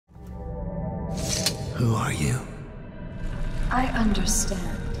Who are you? I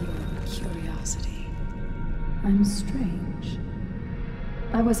understand your curiosity. I'm strange.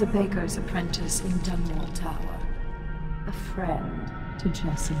 I was a baker's apprentice in Dunwall Tower. A friend to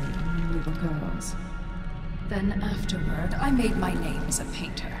Jessie when we were girls. Then afterward, I made my name as a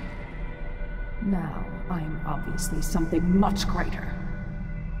painter. Now, I am obviously something much greater.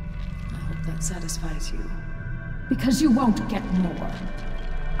 I hope that satisfies you. Because you won't get more.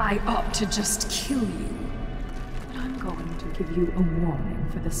 I ought to just kill you. But I'm going to give you a warning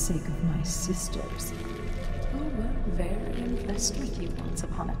for the sake of my sisters. Who were very impressed with you once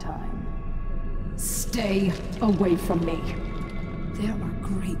upon a time. Stay away from me. There are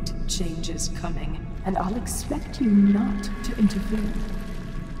great changes coming, and I'll expect you not to interfere.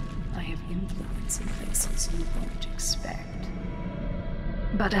 I have influence in places you won't expect.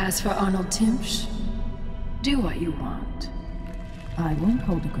 But as for Arnold Timsh, do what you want. I won't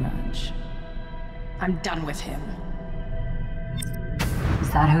hold a grudge. I'm done with him.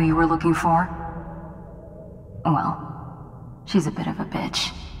 Is that who you were looking for? Well, she's a bit of a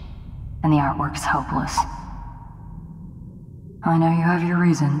bitch, and the artwork's hopeless. I know you have your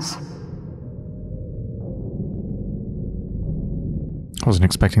reasons. I wasn't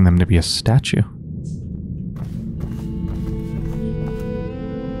expecting them to be a statue.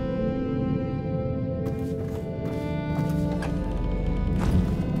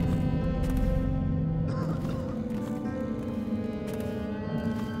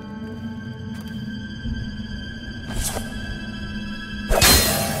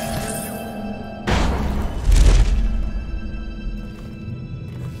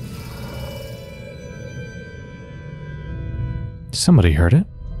 Somebody heard it.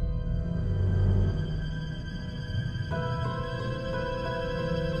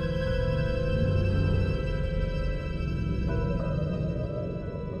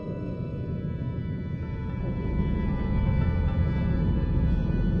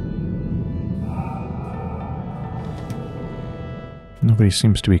 Nobody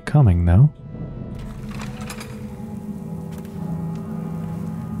seems to be coming, though.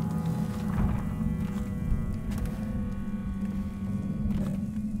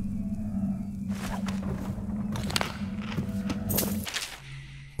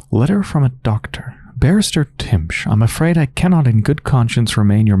 Letter from a doctor. Barrister Timsh, I'm afraid I cannot in good conscience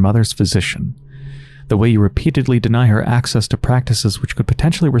remain your mother's physician. The way you repeatedly deny her access to practices which could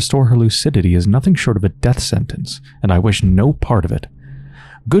potentially restore her lucidity is nothing short of a death sentence, and I wish no part of it.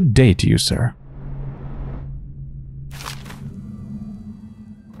 Good day to you, sir.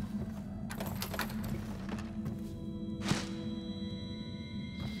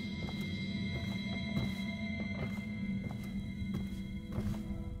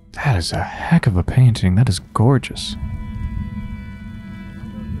 That is a heck of a painting. That is gorgeous.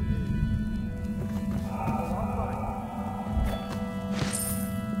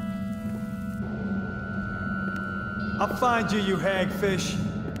 I'll find you, you hagfish.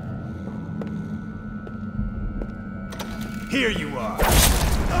 Here you are.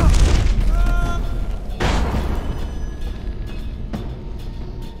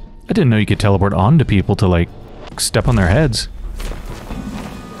 I didn't know you could teleport onto people to, like, step on their heads.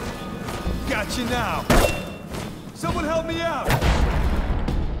 Got you now. Someone help me out.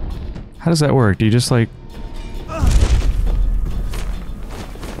 How does that work? Do you just, like...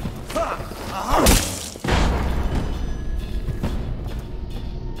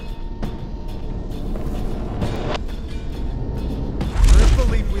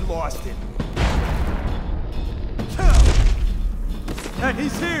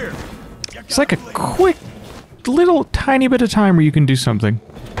 He's here. It's like a quick, little, tiny bit of time where you can do something.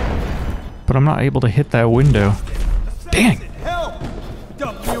 But I'm not able to hit that window. Dang! Help!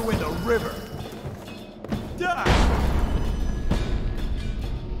 Dump you in the river. Die!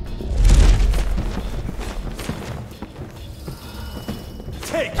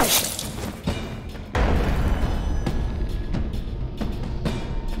 Take it!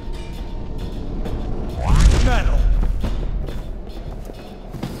 Metal!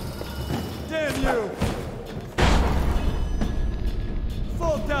 Damn you!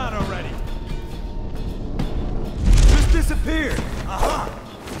 Fall down already! Just disappeared! Aha!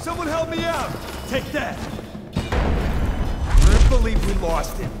 Someone help me out! Take that! I believe we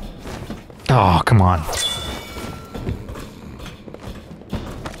lost him. Oh, come on.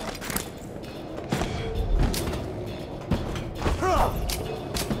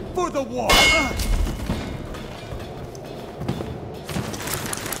 For the wall!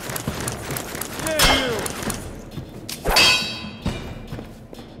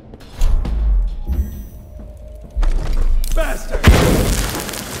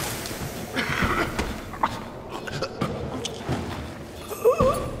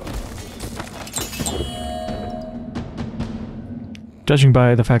 Judging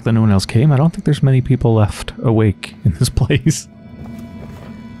by the fact that no one else came, I don't think there's many people left awake in this place.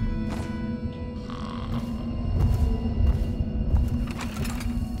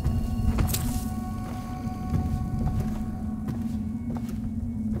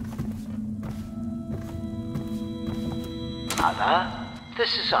 Mother,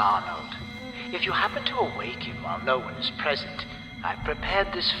 this is Arnold. If you happen to awaken while no one is present, I've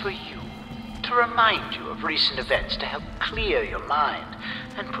prepared this for you, to remind you of recent events to help clear your mind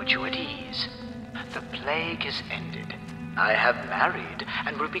and put you at ease. The plague has ended. I have married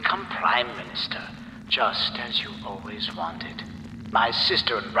and will become Prime Minister, just as you always wanted. My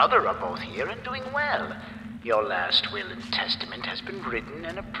sister and brother are both here and doing well. Your last will and testament has been written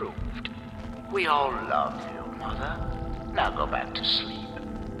and approved. We all love you, Mother. Now go back to sleep.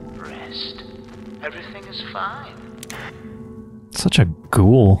 Rest. Everything is fine. Such a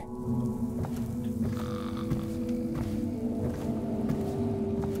ghoul.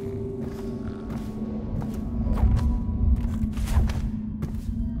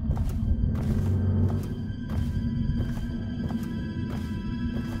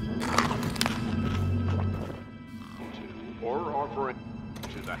 Or offering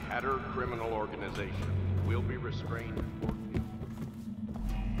to the Hatter criminal organization will be restrained or killed.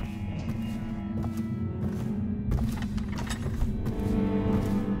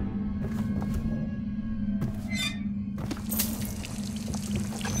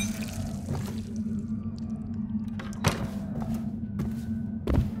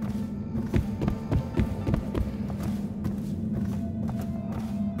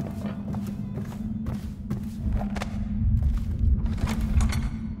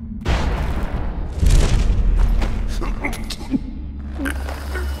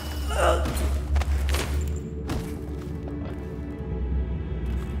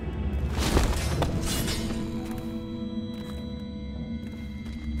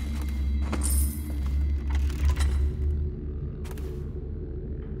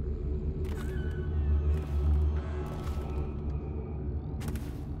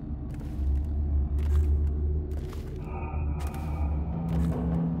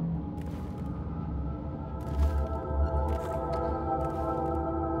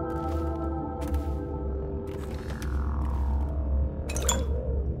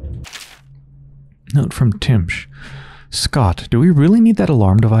 Note from Timsh. Scott, do we really need that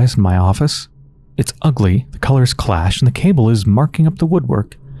alarm device in my office? It's ugly, the colors clash, and the cable is marking up the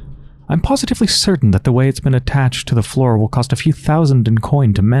woodwork. I'm positively certain that the way it's been attached to the floor will cost a few thousand in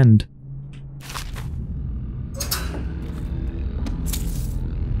coin to mend.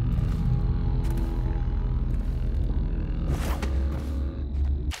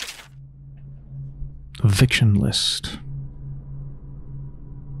 Eviction list.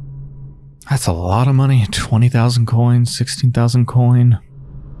 That's a lot of money. 20,000 coins, 16,000 coin.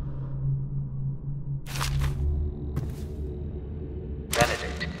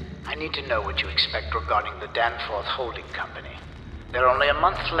 Benedict, I need to know what you expect regarding the Danforth Holding Company. They're only a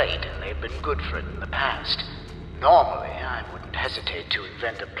month late, and they've been good for it in the past. Normally, I wouldn't hesitate to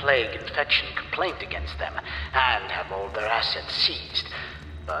invent a plague infection complaint against them and have all their assets seized.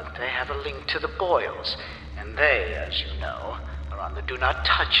 But they have a link to the Boyles, and they, as you know, are on the Do Not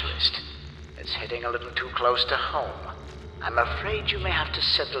Touch list. It's hitting a little too close to home. I'm afraid you may have to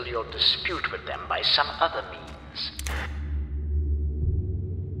settle your dispute with them by some other means.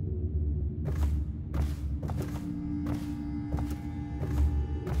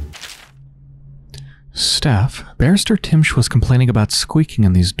 Staff, Barrister Timsh was complaining about squeaking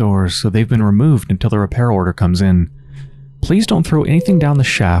in these doors, so they've been removed until the repair order comes in. Please don't throw anything down the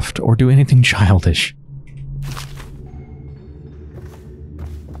shaft or do anything childish.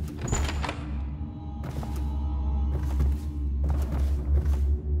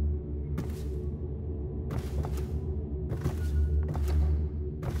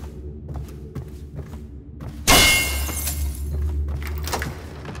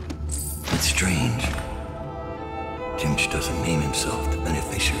 It's strange. Timsh doesn't name himself the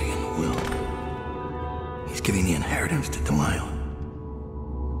beneficiary in the will. He's giving the inheritance to Delilah.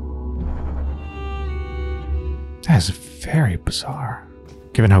 That is very bizarre,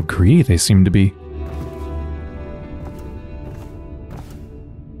 given how greedy they seem to be.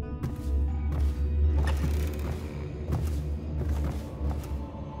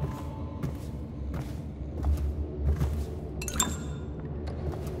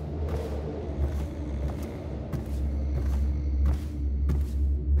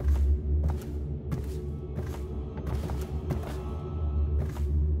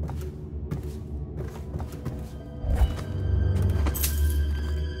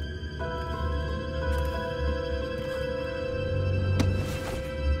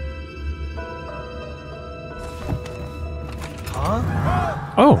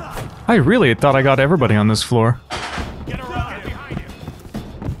 Oh, I really thought I got everybody on this floor. Get around behind him.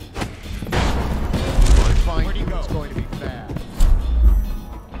 Where'd he go? It's going to be bad.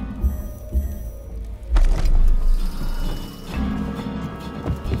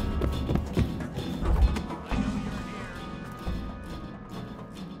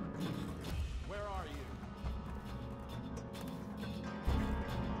 Where are you?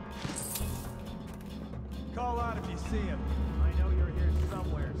 Call out if you see him. I know you're here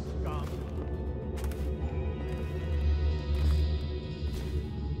somewhere, scum.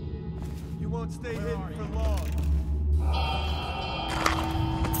 You won't stay hidden for long.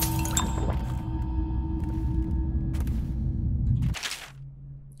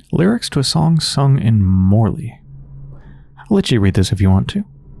 Lyrics to a song sung in Morley. I'll let you read this if you want to.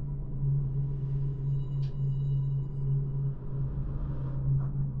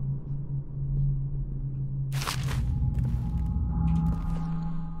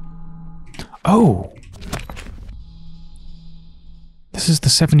 Oh! This is the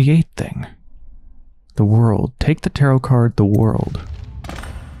 78 thing. The world. Take the tarot card, the world.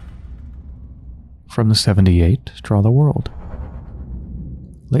 From the 78, draw the world.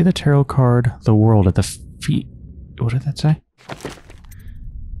 Lay the tarot card, the world, at the feet... What did that say?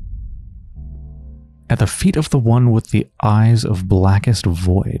 At the feet of the one with the eyes of blackest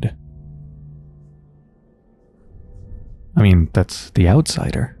void. I mean, that's the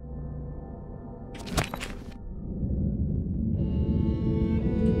outsider.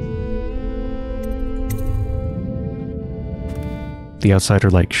 The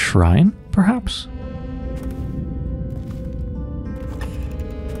outsider-like shrine, perhaps?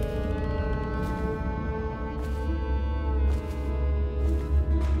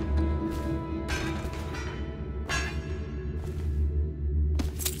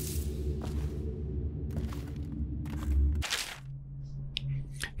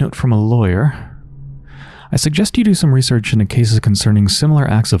 Note from a lawyer. I suggest you do some research into cases concerning similar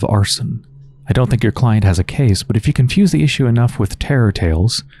acts of arson. I don't think your client has a case, but if you confuse the issue enough with terror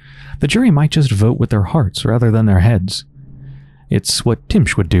tales, the jury might just vote with their hearts rather than their heads. It's what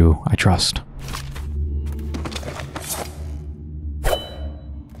Timsh would do, I trust.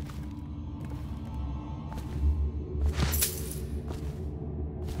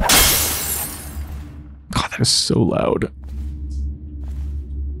 God, that is so loud.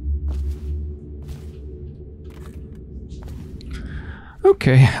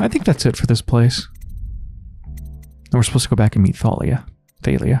 Okay, I think that's it for this place. Now we're supposed to go back and meet Thalia.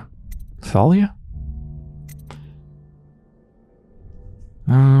 Thalia?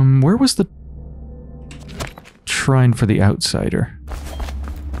 Where was the shrine for the outsider?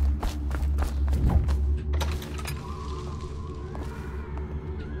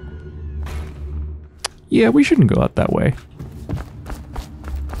 Yeah, we shouldn't go out that way.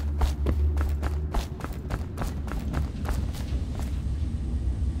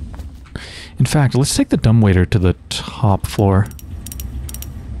 In fact, let's take the dumbwaiter to the top floor.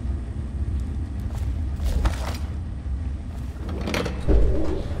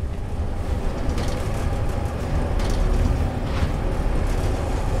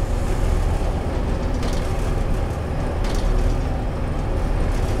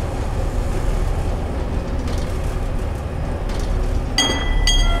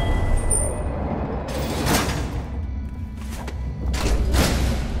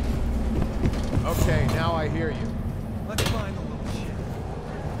 Okay, now I hear you. Let's find the little shit.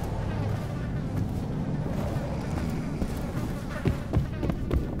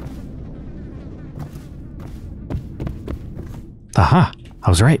 Aha! I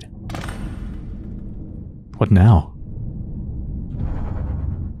was right. What now?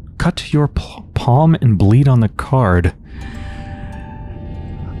 Cut your palm and bleed on the card.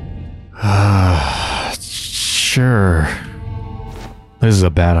 Sure. This is a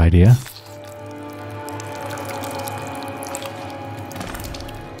bad idea.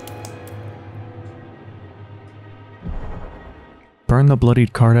 Burn the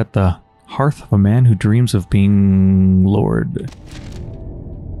bloodied card at the hearth of a man who dreams of being Lord.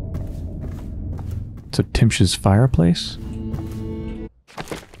 So Timsh's fireplace?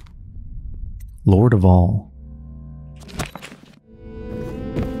 Lord of all.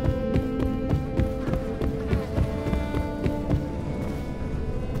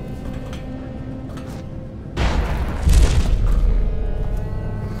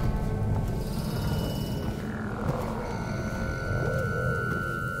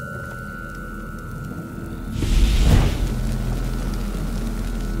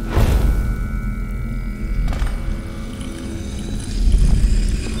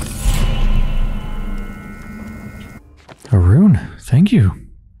 Thank you,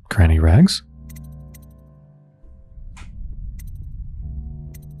 Granny Rags.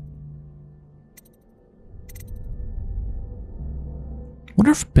 Wonder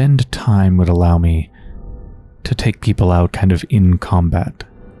if bend time would allow me to take people out kind of in combat.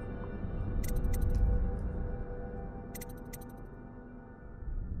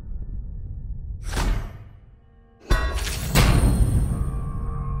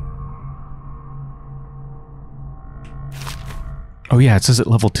 Oh yeah, it says at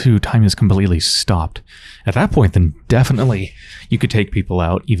level 2, time is completely stopped. At that point, then definitely you could take people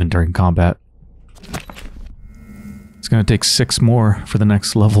out even during combat. It's gonna take 6 more for the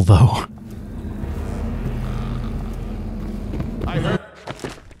next level, though. I heard.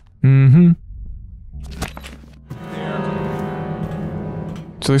 Mm-hmm.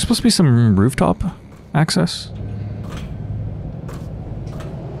 So there's supposed to be some rooftop access?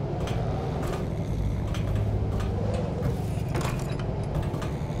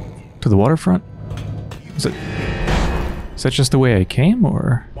 To the waterfront? Is that just the way I came,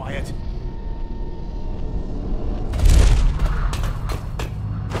 or? Quiet.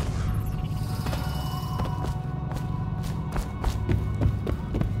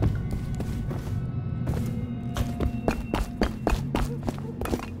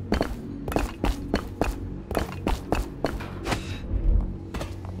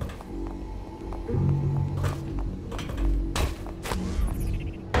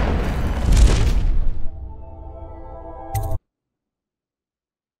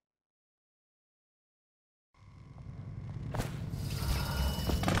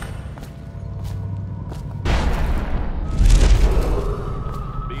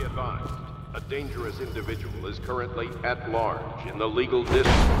 Dangerous individual is currently at large in the legal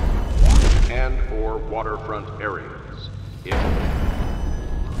district and or waterfront areas.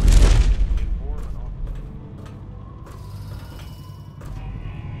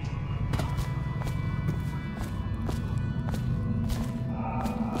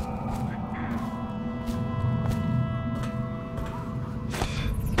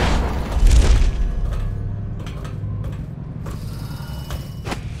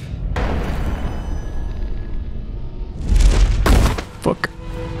 Fuck.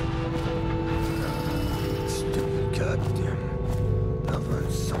 Stupid goddamn.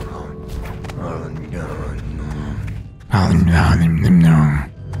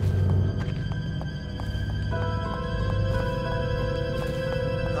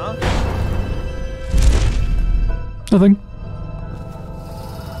 Huh? Nothing.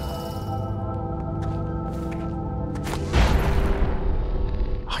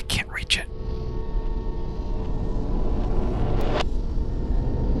 I can't reach it.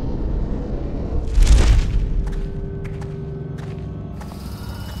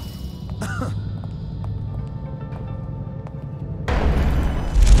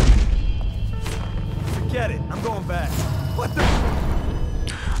 Forget it. I'm going back. What the?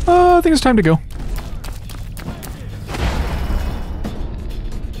 I think it's time to go.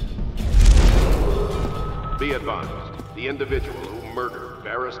 Be advised, the individual who murdered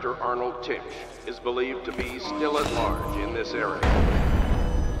Barrister Arnold Timsh is believed to be still at large in this area.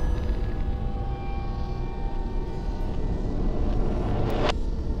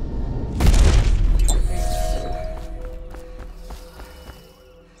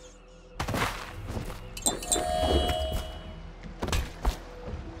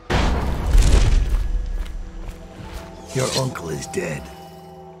 Your uncle is dead.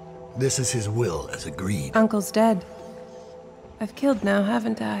 This is his will, as agreed. Uncle's dead. I've killed now,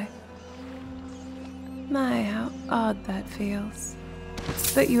 haven't I? My, how odd that feels.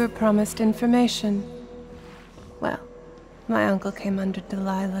 But you were promised information. Well, my uncle came under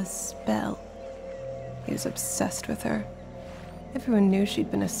Delilah's spell. He was obsessed with her. Everyone knew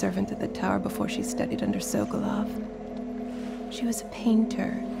she'd been a servant at the tower before she studied under Sokolov. She was a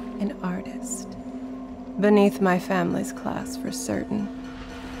painter, an artist. Beneath my family's class, for certain.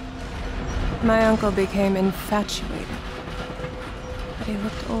 My uncle became infatuated. But he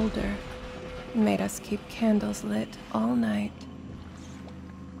looked older. and made us keep candles lit all night.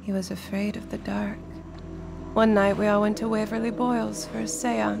 He was afraid of the dark. One night we all went to Waverly Boyle's for a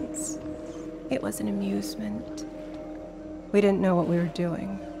seance. It was an amusement. We didn't know what we were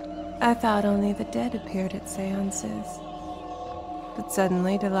doing. I thought only the dead appeared at seances. But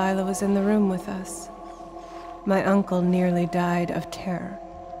suddenly Delilah was in the room with us. My uncle nearly died of terror.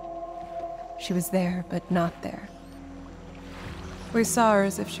 She was there, but not there. We saw her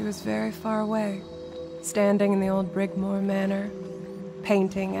as if she was very far away, standing in the old Brigmore Manor,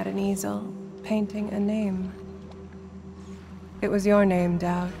 painting at an easel, painting a name. It was your name,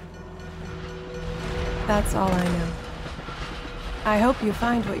 Daud. That's all I know. I hope you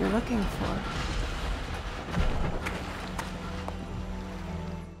find what you're looking for.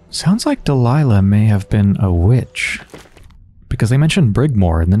 Sounds like Delilah may have been a witch. Because they mentioned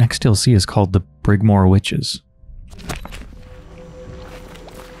Brigmore, and the next DLC is called the Brigmore Witches.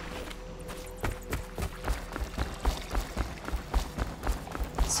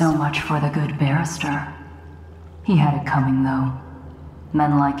 So much for the good barrister. He had it coming, though.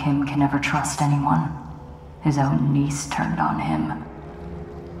 Men like him can never trust anyone. His own niece turned on him.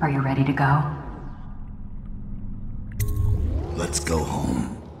 Are you ready to go? Let's go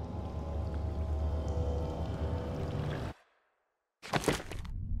home.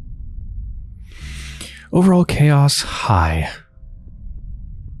 Overall chaos high.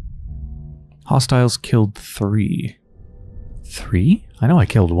 Hostiles killed 3. 3? I know I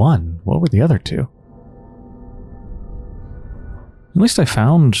killed 1. What were the other 2? At least I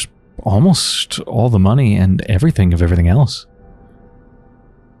found almost all the money and everything of everything else.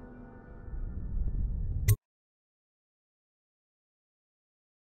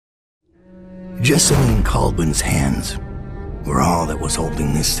 Jessamine Colbin's hands were all that was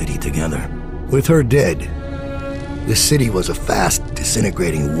holding this city together. With her dead, this city was a fast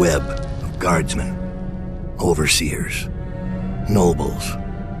disintegrating web of guardsmen, overseers, nobles,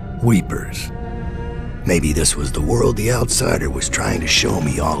 weepers. Maybe this was the world the outsider was trying to show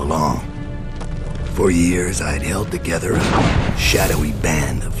me all along. For years, I'd held together a shadowy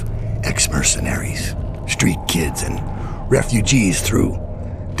band of ex-mercenaries, street kids, and refugees through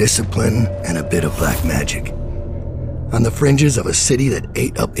discipline and a bit of black magic. On the fringes of a city that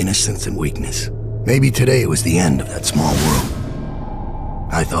ate up innocence and weakness. Maybe today was the end of that small world.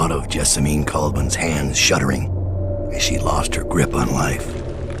 I thought of Jessamine Colbin's hands shuddering as she lost her grip on life.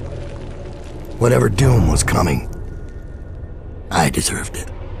 Whatever doom was coming, I deserved it.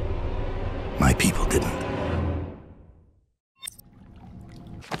 My people didn't.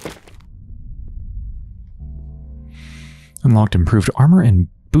 Unlocked improved armor and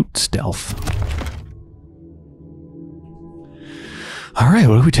boot stealth. Alright,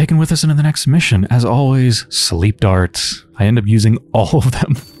 what are we taking with us into the next mission? As always, sleep darts. I end up using all of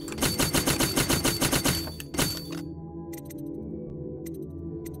them.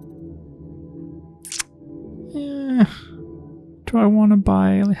 Do I want to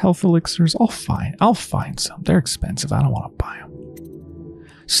buy health elixirs? I'll find some. They're expensive. I don't want to buy them.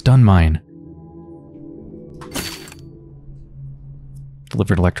 Stun mine.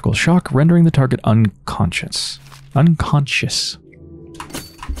 Delivered electrical shock, rendering the target unconscious. Unconscious.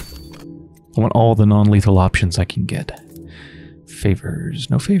 I want all the non-lethal options I can get. Favors.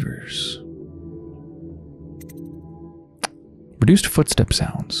 No favors. Reduced footstep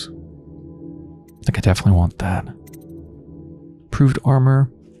sounds. I think I definitely want that. Improved armor.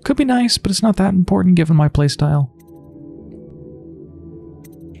 Could be nice, but it's not that important given my playstyle.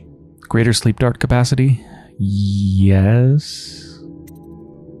 Greater sleep dart capacity? Yes.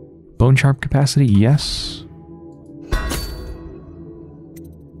 Bone sharp capacity? Yes.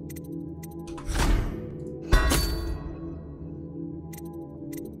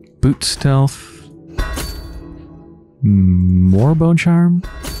 Boot stealth. More bone charm.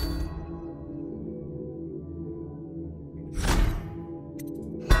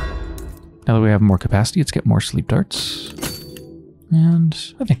 Now that we have more capacity, let's get more sleep darts. And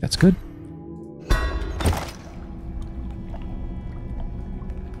I think that's good.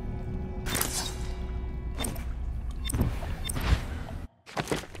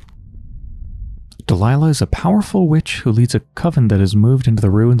 Delilah is a powerful witch who leads a coven that has moved into the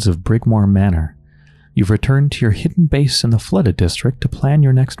ruins of Brigmore Manor. You've returned to your hidden base in the flooded district to plan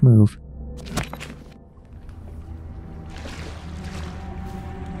your next move.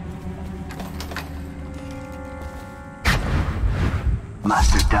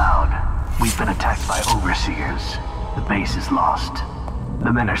 Master Daud, we've been attacked by overseers. The base is lost.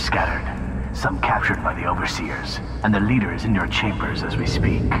 The men are scattered, some captured by the overseers, and the leader is in your chambers as we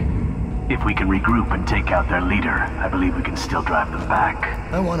speak. If we can regroup and take out their leader, I believe we can still drive them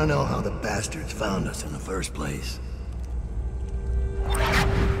back. I want to know how the bastards found us in the first place.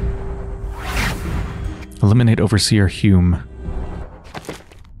 Eliminate Overseer Hume.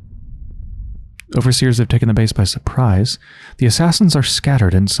 Overseers have taken the base by surprise. The assassins are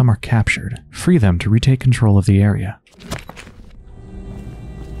scattered and some are captured. Free them to retake control of the area.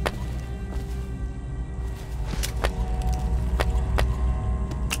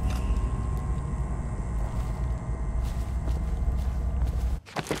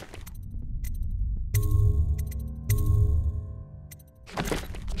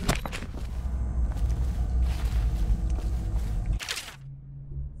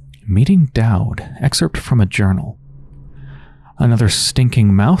 Meeting Daud. Excerpt from a journal. Another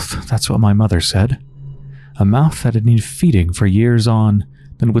stinking mouth, that's what my mother said. A mouth that had needed feeding for years on,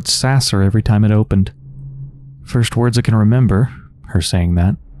 then would sass her every time it opened. First words I can remember, her saying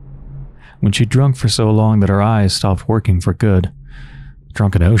that. When she'd drunk for so long that her eyes stopped working for good.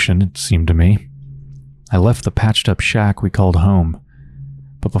 Drunken ocean, it seemed to me. I left the patched-up shack we called home.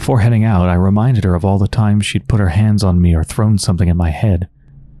 But before heading out, I reminded her of all the times she'd put her hands on me or thrown something at my head.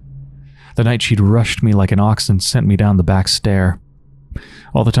 The night she'd rushed me like an ox and sent me down the back stair.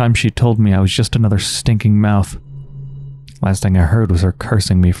 All the time she'd told me I was just another stinking mouth. Last thing I heard was her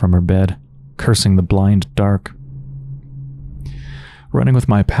cursing me from her bed, cursing the blind dark. Running with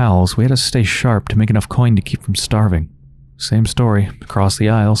my pals, we had to stay sharp to make enough coin to keep from starving. Same story, across the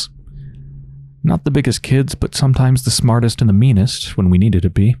aisles. Not the biggest kids, but sometimes the smartest and the meanest when we needed to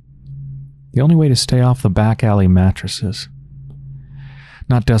be. The only way to stay off the back alley mattresses.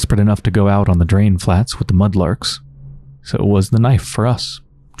 Not desperate enough to go out on the drain flats with the mudlarks. So it was the knife for us,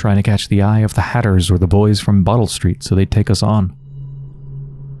 trying to catch the eye of the Hatters or the boys from Bottle Street so they'd take us on.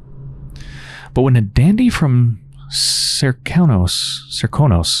 But when a dandy from Serkonos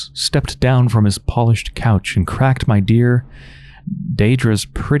stepped down from his polished couch and cracked my dear Daedra's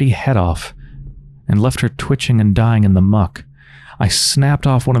pretty head off and left her twitching and dying in the muck, I snapped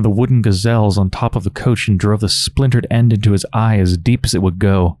off one of the wooden gazelles on top of the coach and drove the splintered end into his eye as deep as it would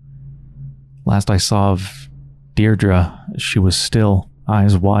go. Last I saw of Deirdre, she was still,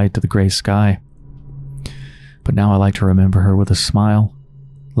 eyes wide to the gray sky. But now I like to remember her with a smile,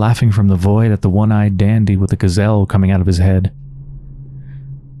 laughing from the void at the one-eyed dandy with a gazelle coming out of his head.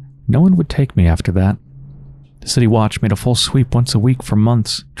 No one would take me after that. The city watch made a full sweep once a week for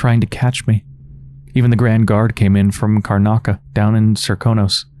months, trying to catch me. Even the Grand Guard came in from Karnaca, down in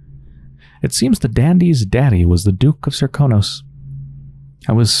Serkonos. It seems the dandy's daddy was the Duke of Serkonos.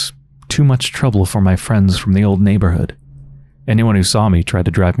 I was too much trouble for my friends from the old neighborhood. Anyone who saw me tried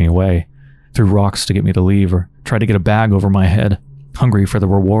to drive me away, threw rocks to get me to leave, or tried to get a bag over my head, hungry for the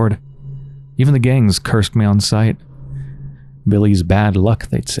reward. Even the gangs cursed me on sight. Billy's bad luck,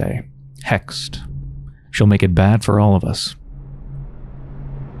 they'd say. Hexed. She'll make it bad for all of us.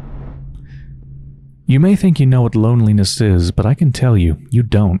 You may think you know what loneliness is, but I can tell you, you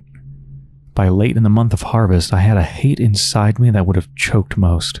don't. By late in the month of harvest, I had a hate inside me that would have choked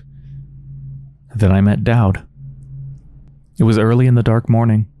most. Then I met Daud. It was early in the dark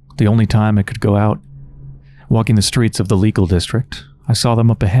morning, the only time I could go out. Walking the streets of the legal district, I saw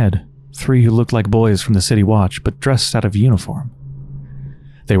them up ahead, 3 who looked like boys from the city watch, but dressed out of uniform.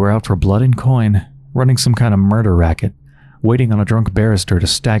 They were out for blood and coin, running some kind of murder racket, waiting on a drunk barrister to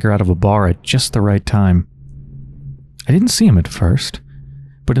stagger out of a bar at just the right time. I didn't see him at first,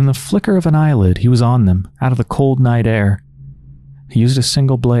 but in the flicker of an eyelid he was on them, out of the cold night air. He used a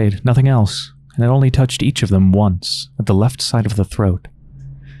single blade, nothing else, and it only touched each of them once, at the left side of the throat.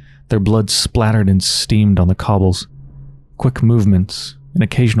 Their blood splattered and steamed on the cobbles. Quick movements, an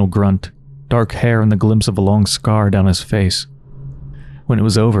occasional grunt, dark hair and the glimpse of a long scar down his face. When it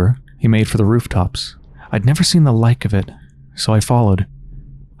was over, he made for the rooftops. I'd never seen the like of it, so I followed.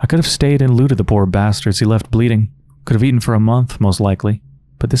 I could have stayed and looted the poor bastards he left bleeding. Could have eaten for a month, most likely,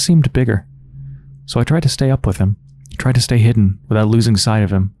 but this seemed bigger. So I tried to stay up with him, tried to stay hidden without losing sight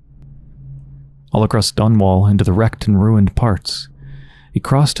of him. All across Dunwall into the wrecked and ruined parts. He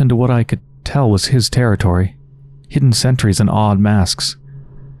crossed into what I could tell was his territory. Hidden sentries and odd masks.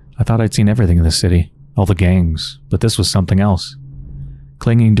 I thought I'd seen everything in the city, all the gangs, but this was something else.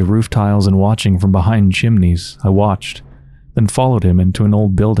 Clinging to roof tiles and watching from behind chimneys, I watched, then followed him into an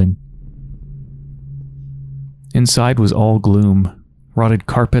old building. Inside was all gloom, rotted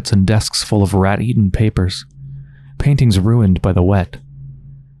carpets and desks full of rat-eaten papers, paintings ruined by the wet.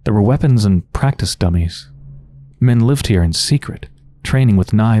 There were weapons and practice dummies. Men lived here in secret, training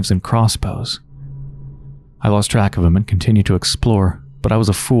with knives and crossbows. I lost track of him and continued to explore, but I was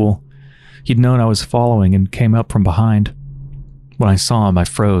a fool. He'd known I was following and came up from behind. When I saw him, I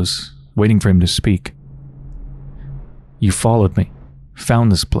froze, waiting for him to speak. You followed me,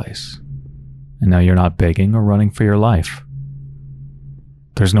 found this place, and now you're not begging or running for your life.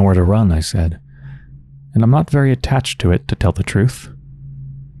 There's nowhere to run, I said, and I'm not very attached to it, to tell the truth.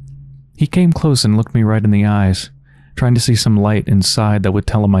 He came close and looked me right in the eyes, trying to see some light inside that would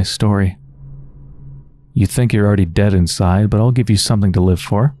tell him my story. You think you're already dead inside, but I'll give you something to live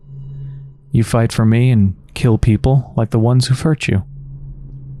for. You fight for me and kill people like the ones who've hurt you.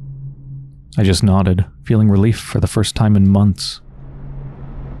 I just nodded, feeling relief for the first time in months.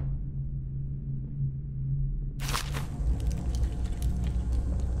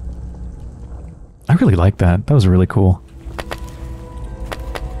 I really liked that. That was really cool.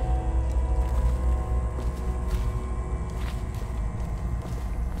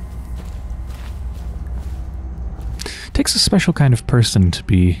 takes a special kind of person to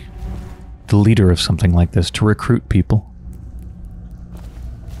be the leader of something like this, to recruit people.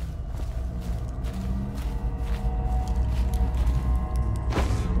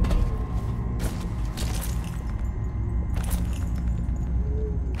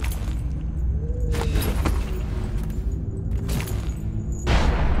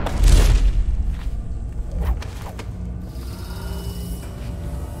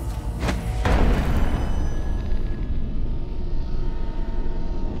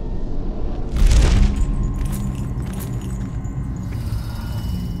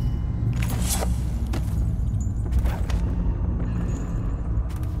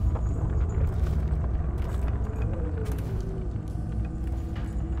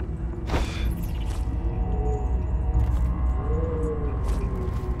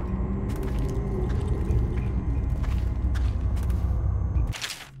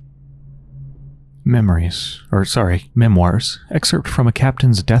 Memoirs. Excerpt from a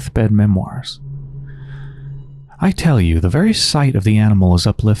captain's deathbed memoirs. I tell you, the very sight of the animal is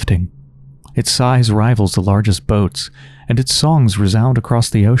uplifting. Its size rivals the largest boats, and its songs resound across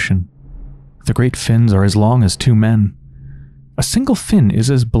the ocean. The great fins are as long as 2 men. A single fin is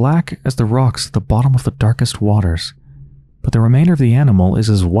as black as the rocks at the bottom of the darkest waters, but the remainder of the animal is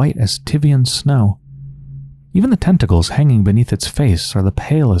as white as Tyvian snow. Even the tentacles hanging beneath its face are the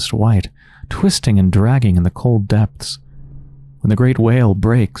palest white, twisting and dragging in the cold depths. When the great whale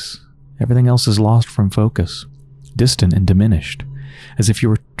breaks, everything else is lost from focus, distant and diminished, as if you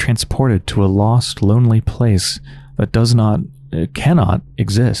were transported to a lost, lonely place that cannot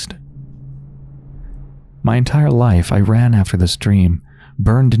exist. My entire life I ran after this dream,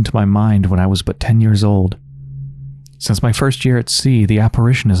 burned into my mind when I was but 10 years old. Since my first year at sea, the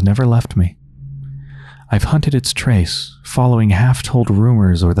apparition has never left me. I've hunted its trace, following half-told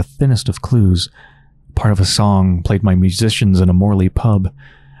rumors or the thinnest of clues, part of a song played by musicians in a Morley pub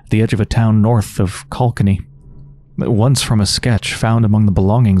at the edge of a town north of Kilkenny, once from a sketch found among the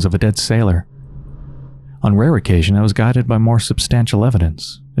belongings of a dead sailor. On rare occasion, I was guided by more substantial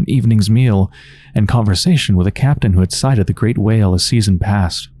evidence, an evening's meal, and conversation with a captain who had sighted the great whale a season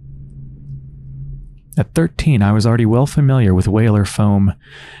past. At 13, I was already well familiar with whaler foam,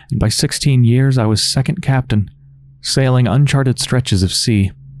 and by 16 years I was second captain, sailing uncharted stretches of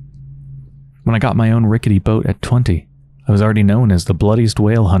sea. When I got my own rickety boat at 20, I was already known as the bloodiest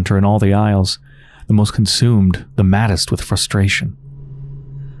whale hunter in all the Isles, the most consumed, the maddest with frustration.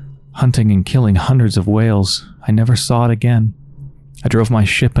 Hunting and killing hundreds of whales, I never saw it again. I drove my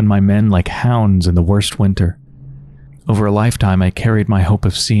ship and my men like hounds in the worst winter. Over a lifetime I carried my hope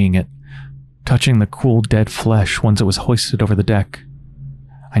of seeing it, touching the cool dead flesh once it was hoisted over the deck.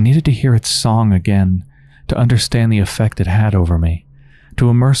 I needed to hear its song again, to understand the effect it had over me,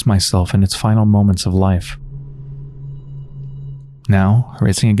 to immerse myself in its final moments of life. Now,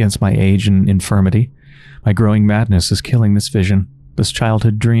 racing against my age and infirmity, my growing madness is killing this vision, this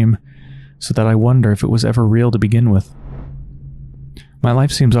childhood dream, so that I wonder if it was ever real to begin with. My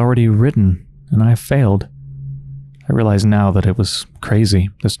life seems already written, and I have failed. I realize now that it was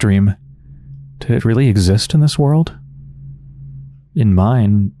crazy, this dream. Did it really exist in this world? In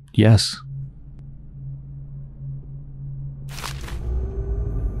mine, yes.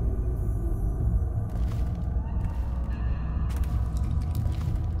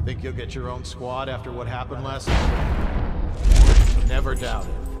 Think you'll get your own squad after what happened last night? Never doubt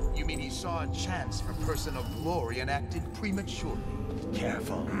it. You mean he saw a chance for personal glory and acted prematurely?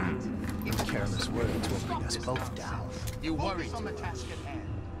 Careful. In careless words will bring us both down. You worry on the task at hand.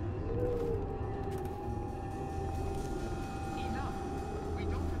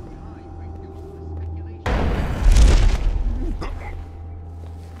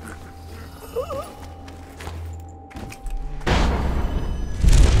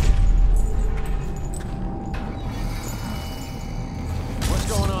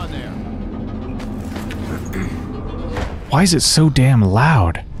 Why is it so damn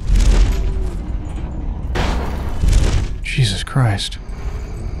loud? Jesus Christ.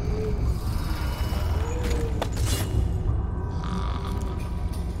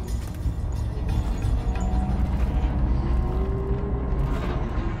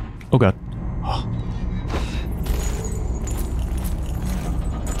 Oh god. Oh.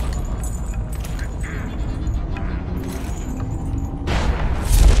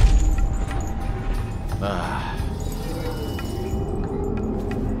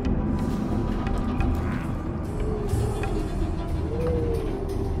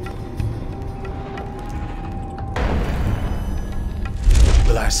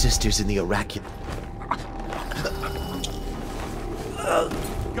 Will our sisters in the Iraqi...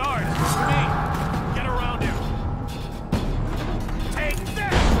 Guard, to me! Get around him!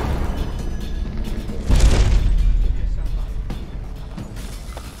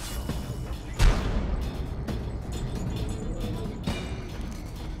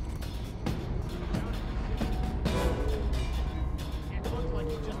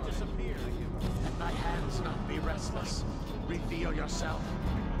 yourself.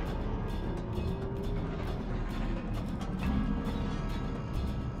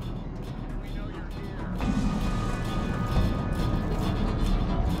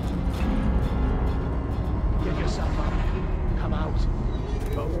 Give yourself up. Come out.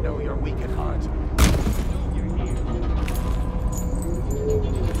 We both know you're weak at heart.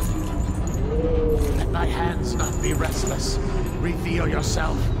 Let my hands not be restless. Reveal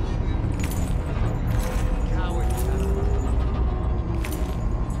yourself. Coward.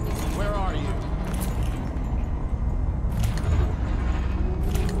 Where are you?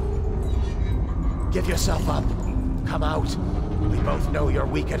 Give yourself up. Come out. We both know you're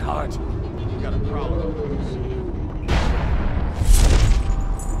weak at heart. You got a problem.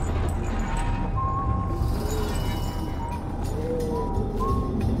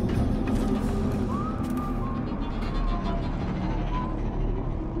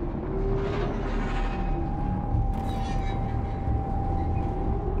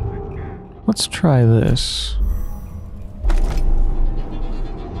 Let's try this.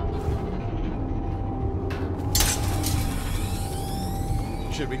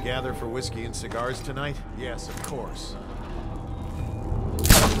 Should we gather for whiskey and cigars tonight? Yes, of course.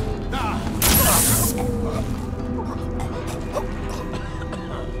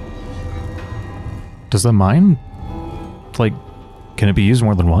 Does the mine, like, can it be used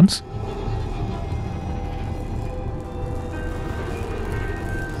more than once?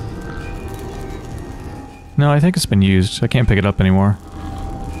 No, I think it's been used. I can't pick it up anymore.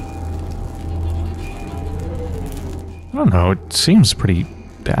 I don't know, it seems pretty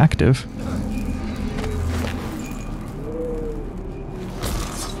active.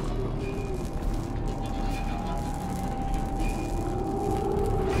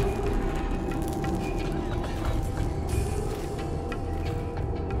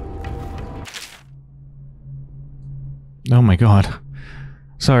 Oh my god.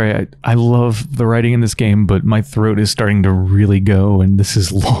 Sorry, I love the writing in this game, but my throat is starting to really go, and this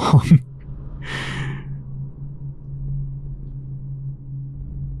is long.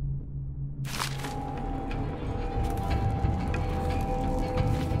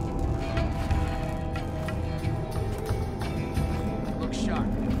 Look sharp.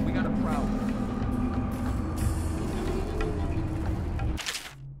 We got a problem.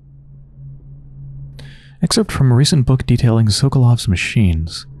 Excerpt from a recent book detailing Sokolov's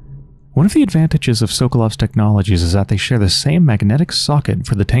machines. One of the advantages of Sokolov's technologies is that they share the same magnetic socket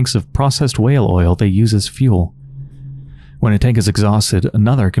for the tanks of processed whale oil they use as fuel. When a tank is exhausted,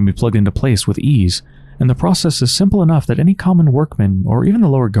 another can be plugged into place with ease, and the process is simple enough that any common workman, or even the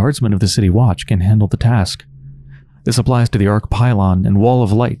lower guardsmen of the city watch, can handle the task. This applies to the arc pylon and wall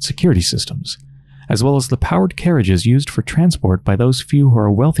of light security systems, as well as the powered carriages used for transport by those few who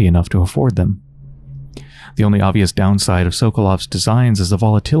are wealthy enough to afford them. The only obvious downside of Sokolov's designs is the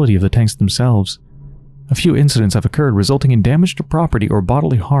volatility of the tanks themselves. A few incidents have occurred resulting in damage to property or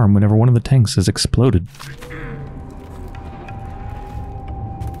bodily harm whenever one of the tanks has exploded.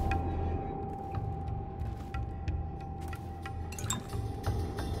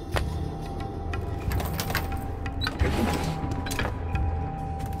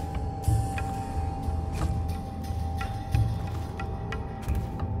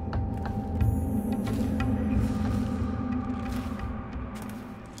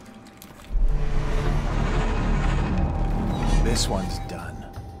 This one's done.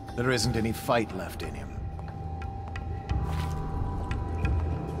 There isn't any fight left in him.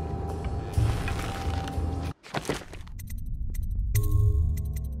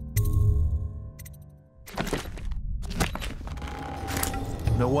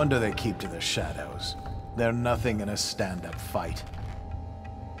 No wonder they keep to the shadows. They're nothing in a stand-up fight.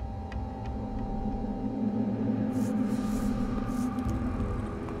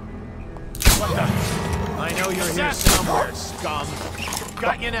 What the? I know you're here somewhere, scum.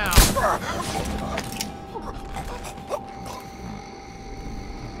 Got you now.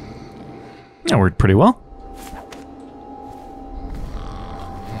 That worked pretty well.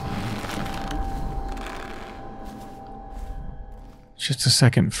 Just a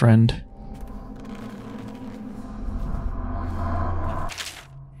second, friend.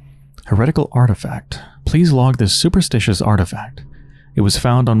 Heretical artifact. Please log this superstitious artifact. It was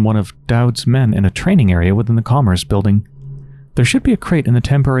found on one of Daud's men in a training area within the Commerce Building. There should be a crate in the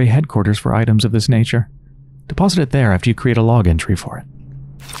temporary headquarters for items of this nature. Deposit it there after you create a log entry for it.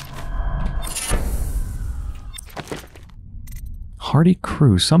 Hardy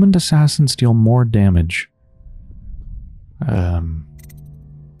crew. Summoned assassins deal more damage.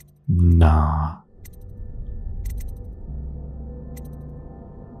 Nah.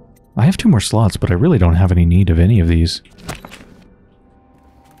 I have 2 more slots, but I really don't have any need of any of these.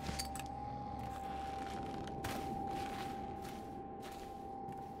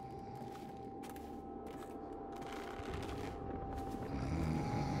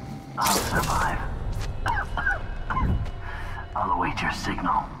 I'll survive. I'll await your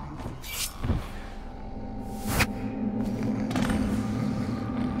signal.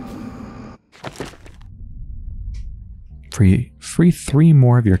 Free 3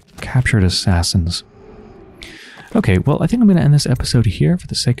 more of your captured assassins. Okay, well, I think I'm going to end this episode here for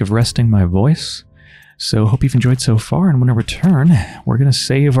the sake of resting my voice. So hope you've enjoyed so far, and when I return, we're going to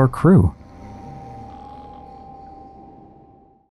save our crew.